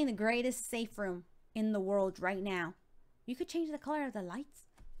 We're building the greatest safe room in the world right now. You could change the color of the lights.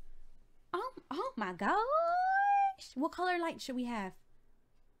 Oh my gosh. What color light should we have?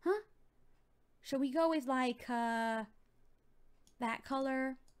 Huh? Should we go with like that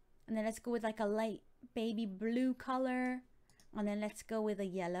color? And then let's go with like a light baby blue color. And then let's go with a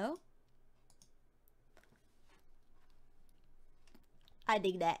yellow. I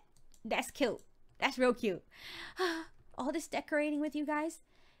dig that. That's cute. That's real cute. All this decorating with you guys,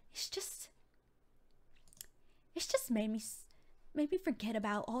 it's just made me forget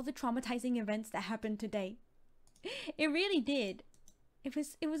about all the traumatizing events that happened today. It really did. It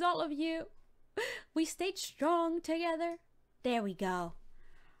was all of you. We stayed strong together. There we go.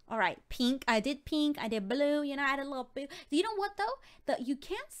 All right, pink. I did pink. I did blue. You know, I had a little blue. You know what though? You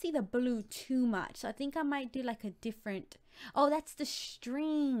can't see the blue too much. So I think I might do like a different. Oh, that's the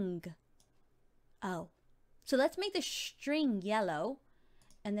string. Oh, so let's make the string yellow,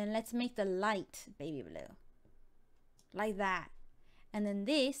 and then let's make the light baby blue, like that. And then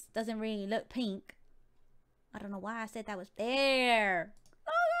this doesn't really look pink. I don't know why I said that was there.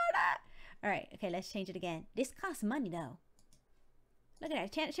 Look at that. All right, okay, let's change it again. This costs money though. Look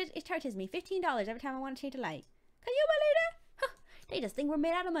at that. It charges me $15 every time I want to change a light. Can you believe that? Huh. They just think we're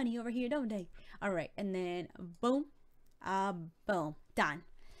made out of money over here, don't they? All right, and then boom, boom, done.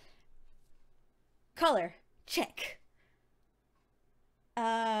 Color, check.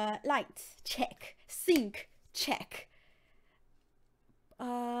 Light, check. Sink, check.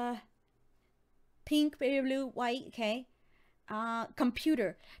 Pink, baby blue, white, okay.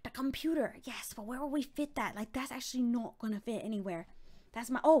 Computer, the computer, yes, but where will we fit that? Like, that's actually not gonna fit anywhere. That's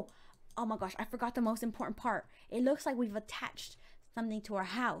my, oh my gosh, I forgot the most important part. It looks like we've attached something to our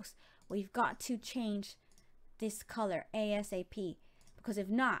house. We've got to change this color ASAP, because if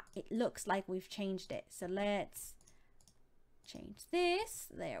not, it looks like we've changed it. So let's change this.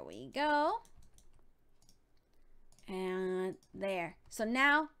 There we go. And there. So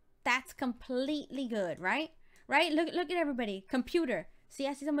now that's completely good, right? Right? Look at everybody. Computer. See,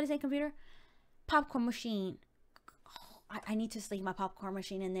 I see somebody say computer. Popcorn machine. Oh, I need to sleep my popcorn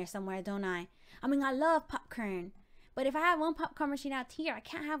machine in there somewhere, don't I? I mean, I love popcorn. But if I have one popcorn machine out here, I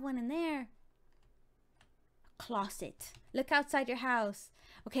can't have one in there. Closet. Look outside your house.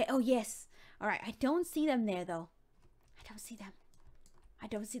 Okay, oh yes. All right, I don't see them there though. I don't see them. I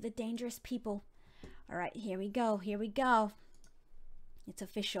don't see the dangerous people. All right, here we go. Here we go. It's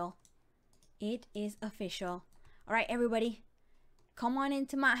official. It is official. All right, everybody, come on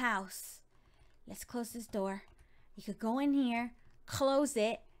into my house. Let's close this door. You could go in here, close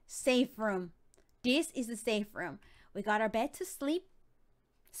it. Safe room. This is the safe room. We got our bed to sleep.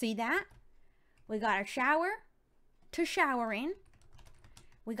 See that? We got our shower to shower in.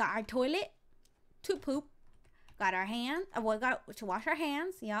 We got our toilet to poop. Got our hands. We got to wash our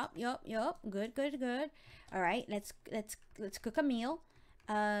hands. Yup. Good. All right, let's cook a meal.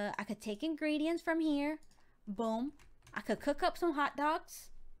 I could take ingredients from here. Boom. I could cook up some hot dogs.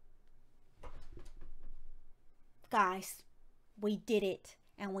 Guys, we did it.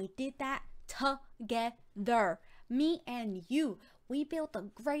 And we did that together. Me and you. We built the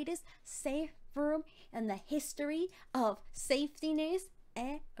greatest safe room in the history of safetiness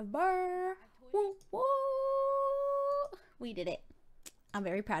ever. Woo, woo. We did it. I'm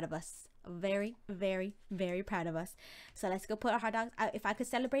very proud of us. Very proud of us. So let's go put our hot dogs. If I could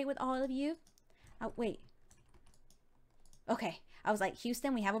celebrate with all of you. Wait. Okay. I was like,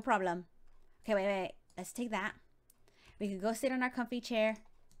 Houston, we have a problem. Okay, wait. Let's take that. We could go sit on our comfy chair.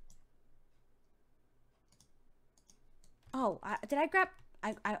 Oh, did I grab?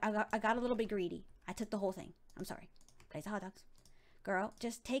 I got a little bit greedy. I took the whole thing. I'm sorry. Place the hot dogs. Girl,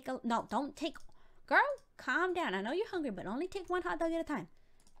 just take a... No, don't take... Girl, calm down. I know you're hungry, but only take one hot dog at a time.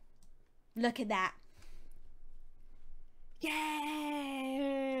 Look at that. Yes!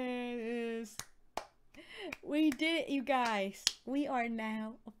 We did it, you guys. We are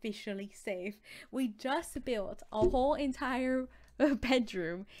now officially safe. We just built a whole entire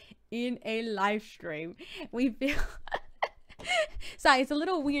bedroom in a live stream. We built... Sorry, it's a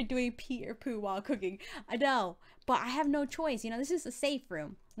little weird doing pee or poo while cooking. I know, but I have no choice. You know, this is a safe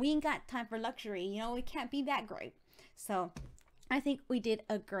room. We ain't got time for luxury. You know, it can't be that great. So I think we did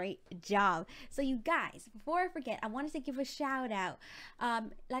a great job. So you guys, before I forget, I wanted to give a shout out.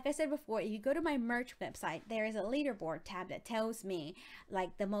 Like I said before, if you go to my merch website, there is a leaderboard tab that tells me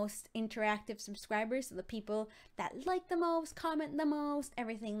like the most interactive subscribers, so the people that like the most, comment the most,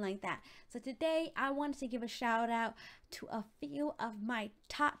 everything like that. So today I wanted to give a shout out to a few of my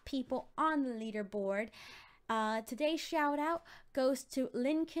top people on the leaderboard. Today's shout out goes to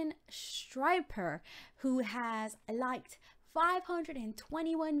Lincoln Striper, who has liked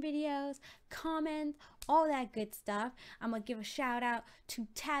 521 videos, comment, all that good stuff. I'm gonna give a shout out to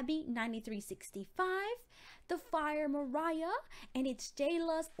Tabby9365, The Fire Mariah, and it's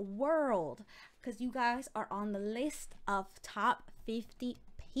Jayla's World, because you guys are on the list of top 50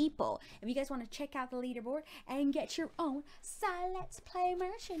 people. If you guys want to check out the leaderboard and get your own ZaiLetsPlay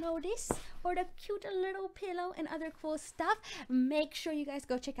merch, you know, this or the cute little pillow and other cool stuff, make sure you guys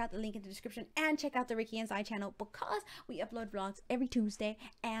go check out the link in the description and check out the Ricky and Zai channel, because we upload vlogs every Tuesday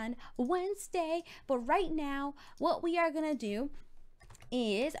and Wednesday. But right now, what we are gonna do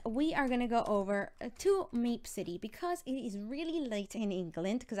is we are gonna go over to Meep City, because it is really late in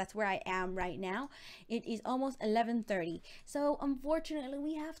England, because that's where I am right now. It is almost 11:30, so unfortunately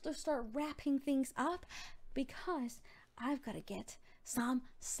we have to start wrapping things up, because I've got to get some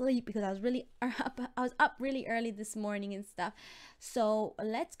sleep, because I was up really early this morning and stuff. So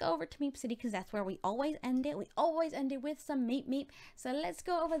let's go over to Meep City, because that's where we always end it. We always end it with some Meep. So let's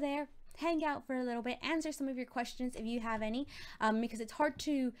go over there, hang out for a little bit, answer some of your questions if you have any, because it's hard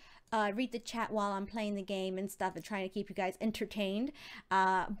to read the chat while I'm playing the game and stuff and trying to keep you guys entertained,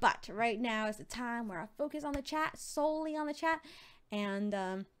 but right now is the time where I focus on the chat, solely on the chat.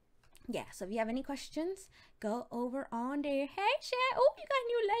 And yeah, so if you have any questions, go over on there. Hey chat, oh, you got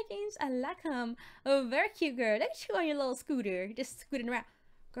new leggings, I like them. Oh, very cute, girl. Look at you on your little scooter, just scooting around.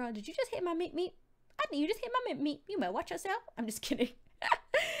 Girl, did you just hit my meep? I think you just hit my meep. You might watch yourself. I'm just kidding.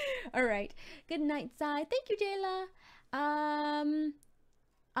 All right, good night, Zai. Thank you, Jayla.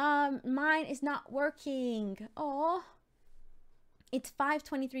 Mine is not working. Oh, it's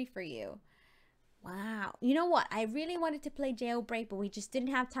 5:23 for you. Wow. You know what, I really wanted to play Jailbreak, but we just didn't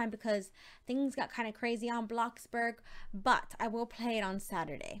have time because things got kind of crazy on Bloxburg. But I will play it on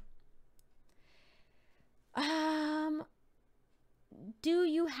Saturday. Do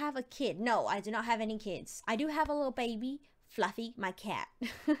you have a kid? No, I do not have any kids. I do have a little baby, Fluffy, my cat.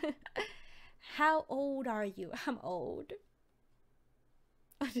 How old are you? I'm old.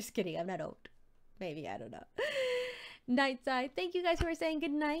 I'm just kidding, I'm not old. Maybe, I don't know. Night side. Thank you guys for saying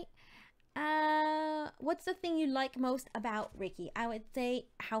good night. What's the thing you like most about Ricky? I would say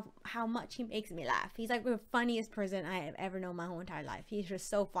how much he makes me laugh. He's like the funniest person I have ever known my whole entire life. He's just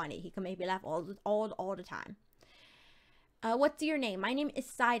so funny. He can make me laugh all the time. What's your name? My name is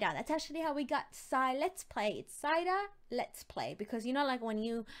Zaira. That's actually how we got ZaiLetsPlay. It's Zaira Let's Play, because you know, like when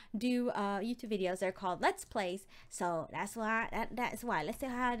you do YouTube videos, they're called Let's Plays. So that's why. That's why. Let's say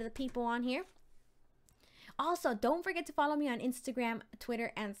hi to the people on here. Also, don't forget to follow me on Instagram,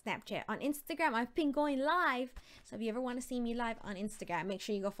 Twitter, and Snapchat. On Instagram, I've been going live. So if you ever want to see me live on Instagram, make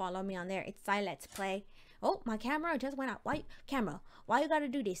sure you go follow me on there. It's ZaiLetsPlay. Oh, my camera just went out. Why, camera? Why you gotta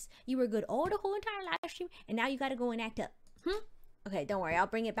do this? You were good all the whole entire live stream, and now you gotta go and act up. Okay, don't worry. I'll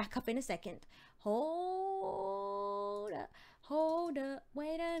bring it back up in a second. Hold up. Hold up.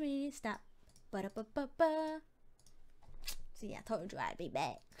 Wait a minute. Stop. Ba-da-ba-ba-ba. See, I told you I'd be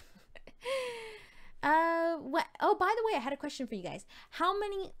back. What? Oh, by the way, I had a question for you guys. How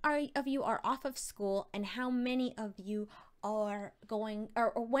many of you are off of school, and how many of you are going,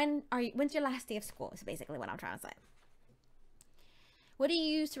 or when's your last day of school? Is basically what I'm trying to say. What do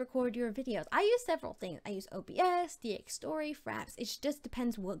you use to record your videos? I use several things. I use OBS, DX Story, Fraps. It just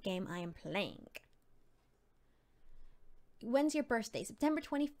depends what game I am playing. When's your birthday? September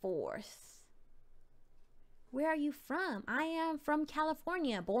 24th. Where are you from? I am from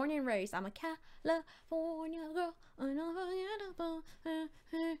California, born and raised. I'm a California girl. Thank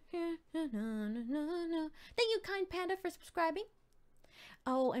you, Kind Panda, for subscribing.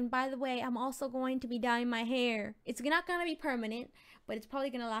 Oh, and by the way, I'm also going to be dyeing my hair. It's not going to be permanent, but it's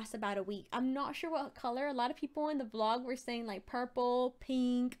probably going to last about a week. I'm not sure what color. A lot of people in the vlog were saying like purple,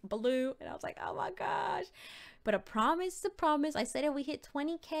 pink, blue. And I was like, oh my gosh. But a promise is a promise. I said if we hit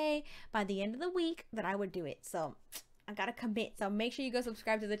 20K by the end of the week, that I would do it. So I got to commit. So make sure you go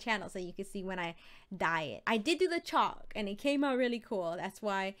subscribe to the channel so you can see when I dye it. I did do the chalk and it came out really cool. That's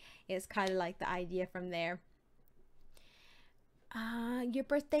why it's kind of like the idea from there. Your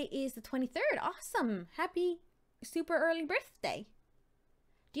birthday is the 23rd. Awesome. Happy super early birthday.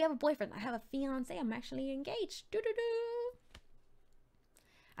 Do you have a boyfriend? I have a fiance. I'm actually engaged.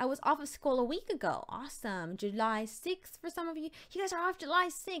 I was off of school a week ago. Awesome. July 6th for some of you. You guys are off July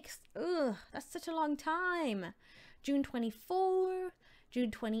 6th. Ugh, that's such a long time. June 24th,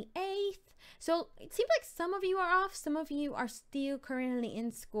 June 28th. So it seems like some of you are off. Some of you are still currently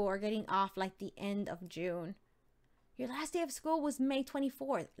in school or getting off like the end of June. Your last day of school was May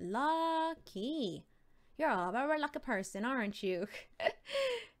 24th. Lucky. You're a very lucky person, aren't you?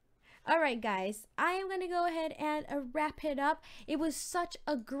 Alright guys, I am going to go ahead and wrap it up. It was such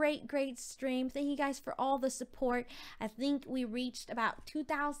a great stream. Thank you guys for all the support. I think we reached about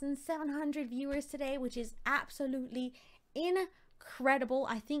 2,700 viewers today, which is absolutely incredible.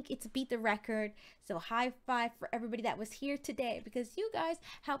 I think it's beat the record. So high five for everybody that was here today, because you guys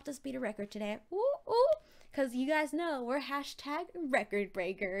helped us beat a record today. Ooh, ooh. Because you guys know we're hashtag record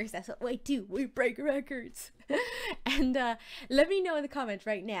breakers. That's what we do. We break records. And let me know in the comments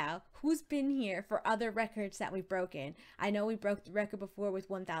right now who's been here for other records that we've broken. I know we broke the record before with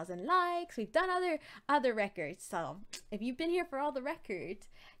 1,000 likes. We've done other records. So if you've been here for all the records,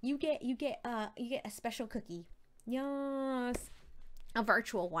 you get a special cookie. Yes, a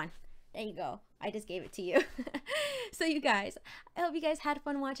virtual one. There you go. I just gave it to you. So you guys, I hope you guys had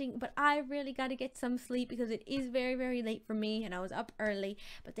fun watching, but I really got to get some sleep because it is very late for me and I was up early.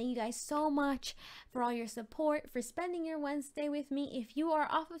 But thank you guys so much for all your support, for spending your Wednesday with me. If you are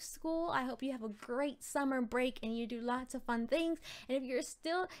off of school, I hope you have a great summer break and you do lots of fun things. And if you're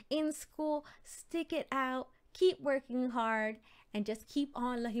still in school, stick it out, keep working hard, and just keep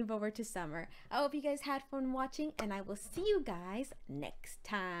on looking forward to summer. I hope you guys had fun watching, and I will see you guys next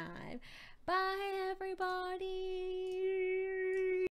time. Bye, everybody.